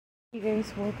You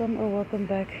guys, welcome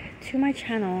back to my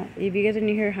channel. If you guys are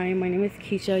new here, hi, my name is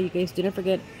Keisha. You guys do not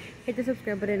forget, hit the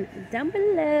subscribe button down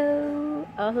below.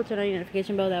 Also turn on your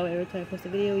notification bell, that way every time I post a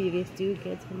video you guys do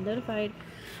get notified.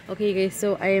 Okay you guys,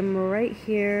 so I am right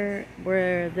here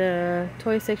where the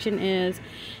toy section is,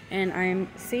 and I'm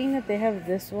seeing that they have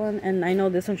this one, and I know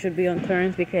this one should be on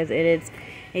clearance because it is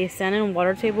a sand and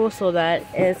water table, so that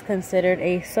is considered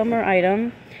a summer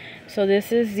item. So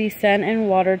this is the sand and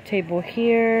water table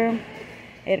here.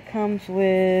 It comes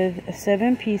with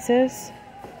 7 pieces.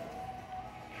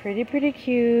 Pretty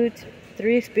cute.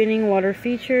 3 spinning water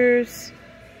features.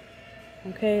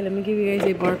 Okay, let me give you guys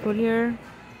a barcode here.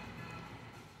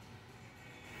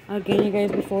 Again, you guys,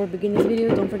 before we begin this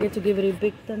video, don't forget to give it a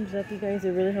big thumbs up, you guys. It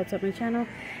really helps out my channel.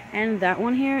 And that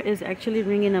one here is actually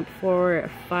ringing up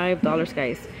for $5,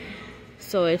 guys.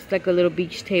 So it's like a little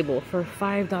beach table for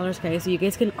 $5, guys. So you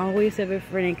guys can always save it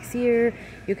for next year.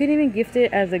 You can even gift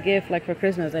it as a gift, like for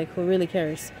Christmas. Like, who really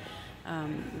cares?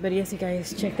 But yes, you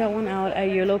guys, check that one out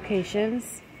at your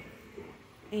locations.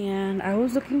 And I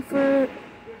was looking for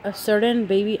a certain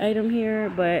baby item here,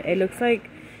 but it looks like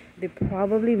they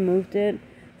probably moved it.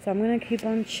 So I'm gonna keep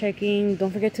on checking.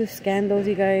 Don't forget to scan those,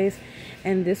 you guys.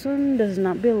 And this one does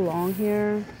not belong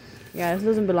here. Yeah, this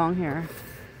doesn't belong here.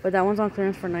 But that one's on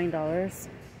clearance for $9.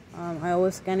 I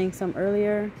was scanning some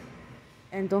earlier.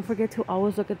 And don't forget to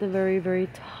always look at the very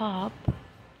top.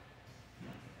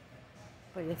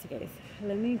 But yes, you guys,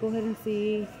 let me go ahead and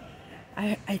see.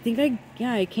 I think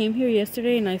I came here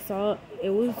yesterday and I saw it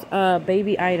was a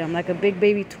baby item, like a big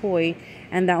baby toy,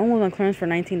 and that one was on clearance for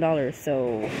 $19.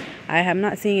 So I am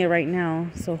not seeing it right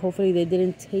now, so hopefully they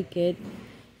didn't take it,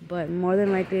 but more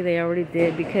than likely they already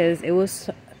did because it was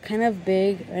kind of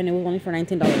big and it was only for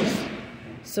 $19.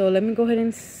 So let me go ahead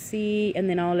and see, and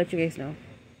then I'll let you guys know.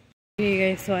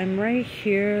 Okay guys, so I'm right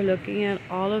here looking at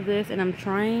all of this, and I'm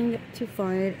trying to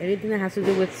find anything that has to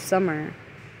do with summer.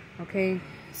 Okay,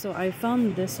 so I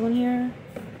found this one here.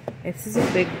 This is a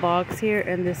big box here,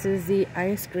 and this is the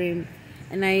ice cream,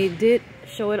 and I did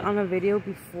show it on a video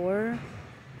before.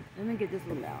 Let me get this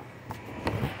one out.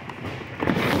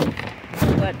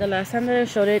 But the last time that I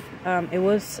showed it, it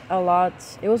was a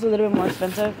little bit more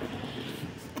expensive.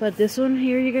 But this one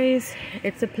here, you guys,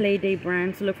 it's a Playday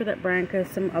brand, so look for that brand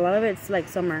because a lot of it's like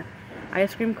summer.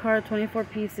 Ice cream cart, 24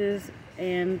 pieces,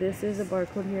 and this is a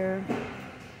barcode here.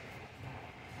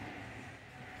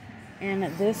 And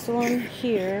this one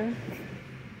here,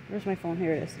 where's my phone?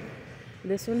 Here it is.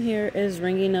 This one here is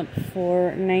ringing up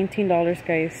for $19,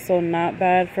 guys. So not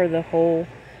bad for the whole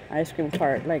ice cream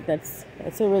cart. Like that's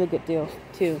a really good deal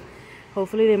too.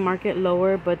 Hopefully they mark it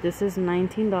lower, but this is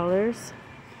 $19.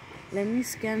 Let me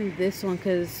scan this one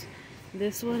because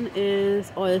this one is,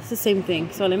 oh, it's the same thing.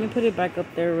 So let me put it back up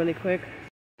there really quick.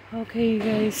 Okay you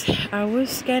guys, I was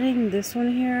scanning this one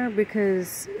here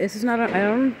because this is not I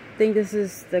don't think this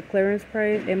is the clearance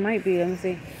price. It might be, let me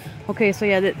see. Okay, so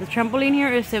yeah, the trampoline here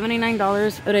is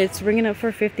 $79, but it's ringing up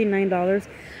for $59.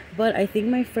 But I think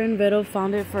my friend Vero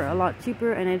found it for a lot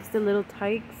cheaper, and it's the little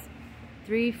Tykes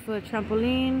 3-foot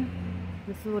trampoline.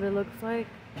 This is what it looks like.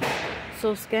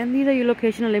 So scan these at your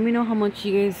location and let me know how much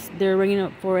you guys they're ringing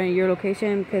up for in your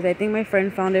location, because I think my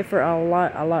friend found it for a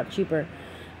lot cheaper.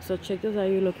 So check those out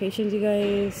your locations, you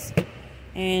guys.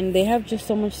 And they have just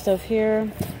so much stuff here.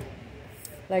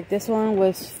 Like this one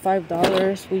was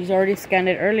 $5. We already scanned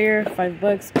it earlier,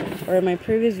 $5, or in my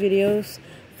previous videos,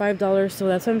 $5. So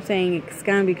that's what I'm saying,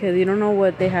 scan, because you don't know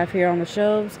what they have here on the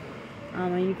shelves,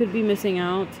 and you could be missing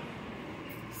out.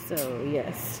 So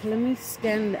yes, let me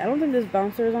scan. I don't think this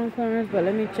bouncer is on clearance, but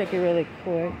let me check it really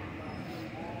quick.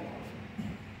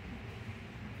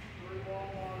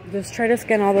 Just try to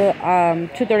scan all the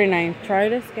 $239. Try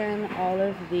to scan all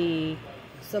of the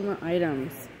summer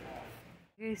items.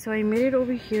 Okay, so I made it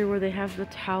over here where they have the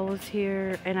towels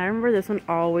here, and I remember this one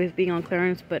always being on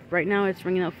clearance, but right now it's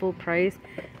ringing up full price.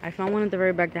 I found one at the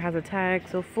very back that has a tag,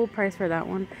 so full price for that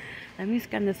one. Let me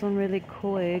scan this one really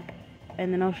quick,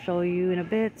 and then I'll show you in a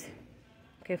bit.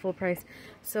 Okay, full price.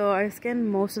 So I scanned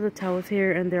most of the towels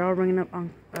here, and they're all ringing up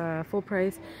on full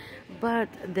price. But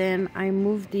then I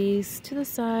moved these to the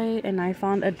side, and I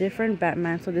found a different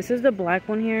Batman. So this is the black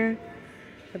one here,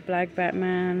 the black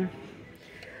Batman.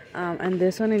 And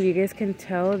this one, if you guys can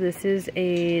tell, this is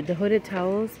the hooded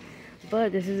towels,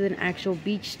 but this is an actual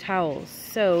beach towels.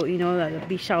 So you know that the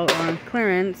beach towel on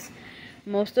clearance.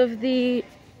 Most of the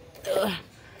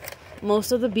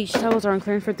beach towels are on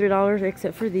clearance for $3,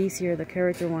 except for these here, the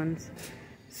character ones.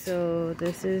 So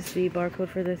this is the barcode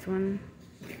for this one.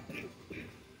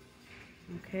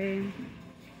 Okay.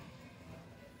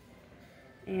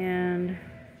 And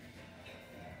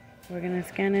We're gonna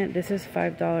scan it. This is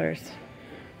 $5.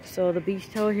 So the beach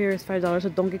towel here is $5, so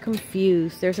don't get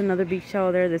confused. There's another beach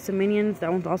towel there. There's some Minions. That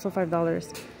one's also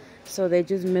 $5. So they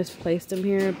just misplaced them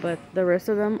here, but the rest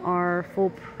of them are full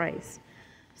price.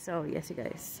 So yes, you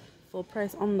guys, full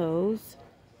price on those.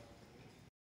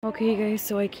 Okay, you guys,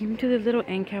 so I came to the little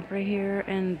end cap right here,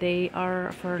 and they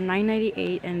are for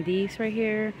 $9.98, and these right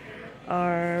here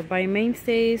are by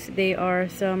Mainstays. They are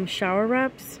some shower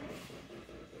wraps.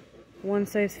 One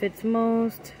size fits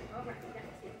most.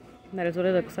 That is what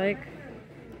it looks like.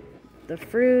 The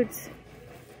fruits.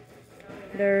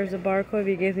 There's a barcode if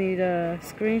you guys need a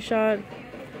screenshot.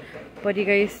 But you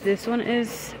guys, this one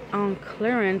is on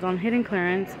clearance, on hidden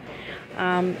clearance.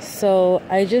 So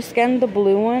I just scanned the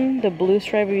blue one, the blue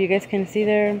stripe, if you guys can see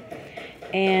there.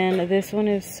 And this one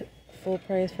is full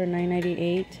price for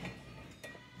 $9.98.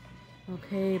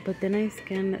 Okay, but then I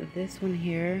scanned this one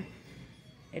here.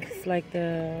 It's like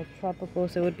the tropical,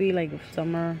 so it would be like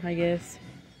summer, I guess.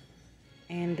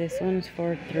 And this one's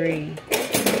for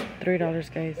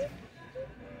 $3, guys,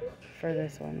 for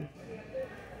this one.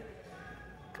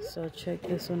 So check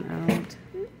this one out.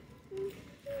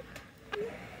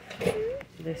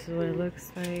 This is what it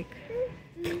looks like.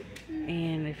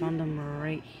 And I found them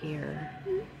right here.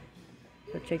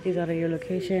 So check these out at your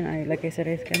location. Like I said,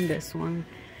 I scanned this one.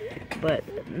 But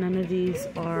none of these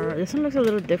are... This one looks a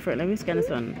little different. Let me scan this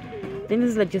one. I think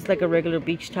this is like just like a regular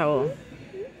beach towel.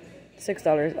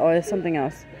 $6. Oh, it's something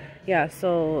else. Yeah,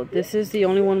 so this is the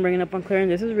only one bringing up on clearance.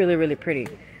 This is really, really pretty.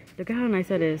 Look at how nice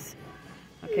that is.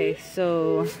 Okay,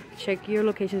 so check your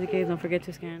locations, guys. Don't forget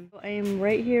to scan. I am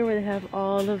right here where they have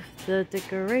all of the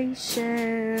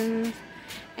decorations.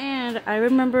 And I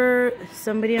remember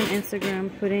somebody on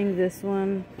Instagram putting this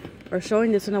one, or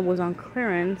showing this one that was on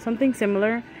clearance. Something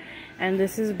similar. And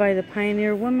this is by the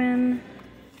Pioneer Woman.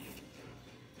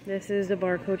 This is the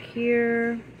barcode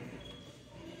here.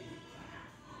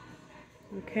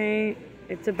 Okay,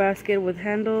 it's a basket with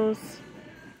handles.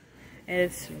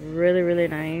 It's really, really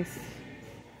nice.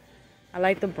 I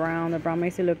like the brown. The brown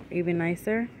makes it look even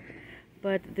nicer.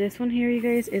 But this one here, you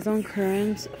guys, is on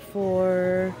clearance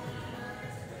for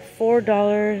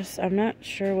 $4. I'm not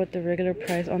sure what the regular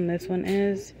price on this one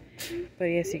is. But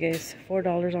yes, you guys,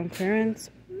 $4 on clearance.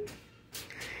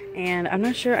 And I'm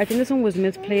not sure. I think this one was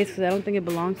misplaced because I don't think it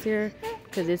belongs here.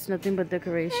 Because it's nothing but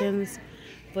decorations.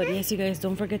 But yes, you guys,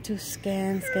 don't forget to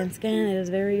scan. It is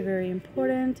very, very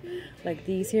important. Like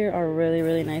these here are really,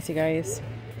 really nice, you guys.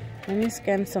 Let me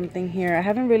scan something here. I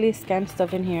haven't really scanned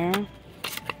stuff in here.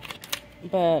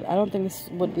 But I don't think this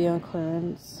would be on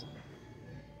clearance.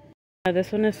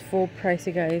 This one is full price,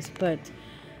 you guys. But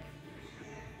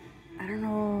I don't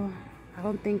know. I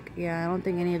don't think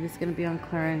any of this is going to be on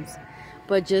clearance.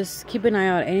 But just keep an eye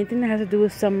out. Anything that has to do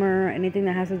with summer, anything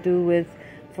that has to do with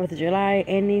 4th of July,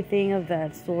 anything of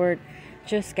that sort,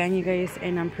 just scan, you guys,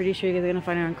 and I'm pretty sure you guys are gonna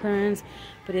find it on clearance.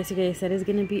 But yes, you guys, that is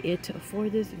gonna be it for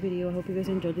this video. I hope you guys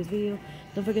enjoyed this video.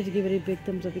 Don't forget to give it a big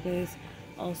thumbs up, you guys.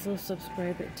 Also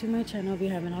subscribe to my channel if you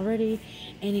haven't already.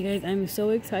 And you guys, I'm so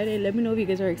excited. Let me know if you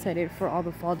guys are excited for all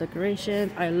the fall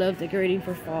decorations. I love decorating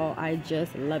for fall. I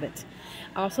just love it.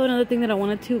 Also, another thing that I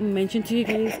wanted to mention to you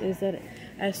guys is that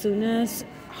as soon as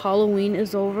Halloween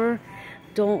is over,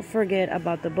 don't forget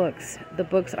about the books. The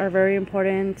books are very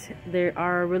important. They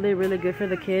are really, really good for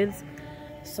the kids.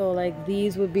 So like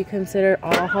these would be considered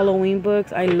all Halloween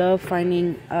books. I love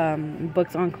finding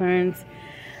books on clearance.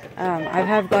 I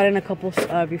have gotten a couple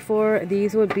before.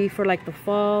 These would be for like the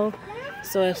fall.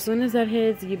 So as soon as that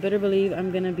hits, you better believe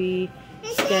I'm gonna be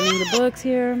scanning the books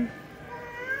here.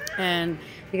 And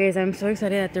you guys, I'm so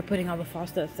excited that they're putting all the fall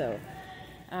stuff. So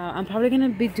I'm probably gonna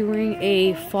be doing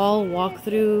a fall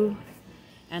walkthrough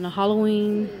and a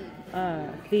Halloween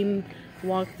theme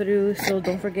walkthrough. So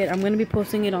don't forget, I'm going to be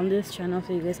posting it on this channel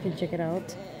so you guys can check it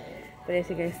out. But yes,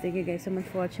 you guys, thank you guys so much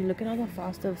for watching. Look at all the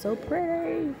fall stuff, so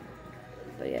pretty.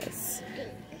 But yes,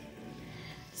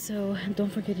 so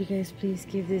don't forget, you guys, please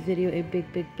give this video a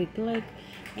big like,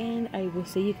 and I will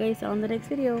see you guys on the next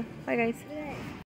video. Bye guys.